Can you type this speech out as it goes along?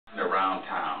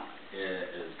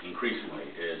increasingly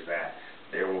is that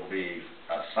there will be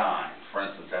a sign, for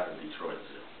instance, at the Detroit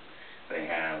Zoo. They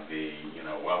have the,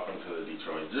 welcome to the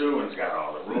Detroit Zoo, and it's got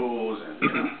all the rules,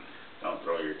 and, don't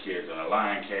throw your kids in a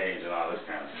lion cage and all this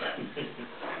kind of stuff.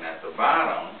 And at the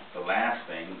bottom, the last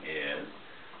thing is,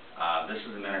 this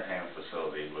is an entertainment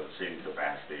facility with a seating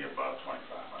capacity above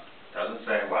 2,500. Doesn't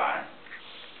say why,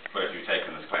 but if you've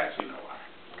taken this class, you know why.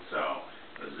 So,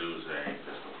 the zoo's a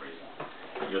pistol-free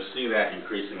zone. You'll see that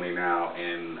increasingly now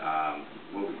in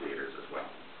movie theaters as well.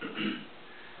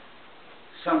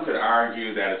 Some could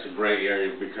argue that it's a gray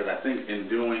area because I think in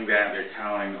doing that they're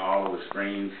counting all of the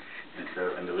screens instead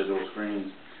of individual screens,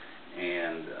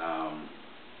 and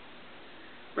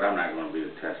but I'm not going to be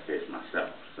the test case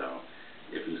myself. So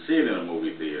if you see it in a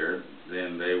movie theater,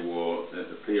 then they will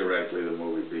theoretically the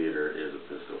movie theater is a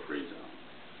pistol-free zone.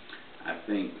 I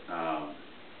think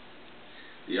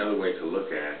the other way to look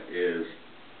at it is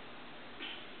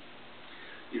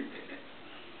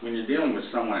when you're dealing with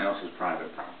someone else's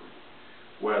private property,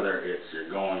 whether it's you're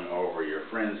going over your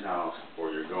friend's house or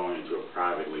you're going into a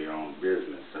privately owned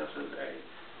business such as a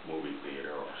movie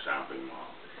theater or a shopping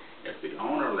mall, if the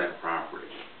owner of that property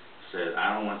says,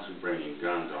 I don't want you bringing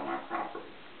guns on my property,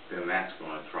 then that's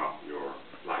going to trump your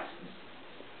license.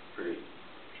 Pretty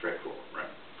straightforward,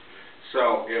 right?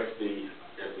 So if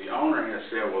the owner has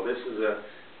said, well, this is a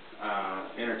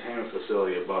entertainment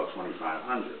facility above 2,500,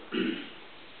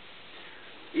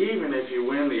 even if you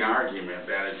win the argument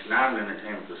that it's not an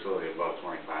entertainment facility above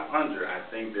 2,500, I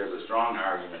think there's a strong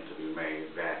argument to be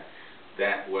made that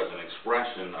that was an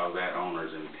expression of that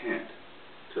owner's intent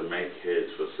to make his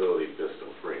facility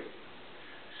pistol-free.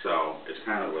 So it's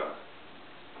kind of a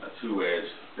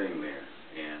two-edged thing there.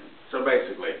 And so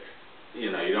basically,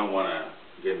 you don't want to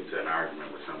get into an argument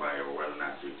with somebody over whether or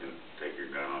not you can take your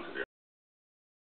gun onto their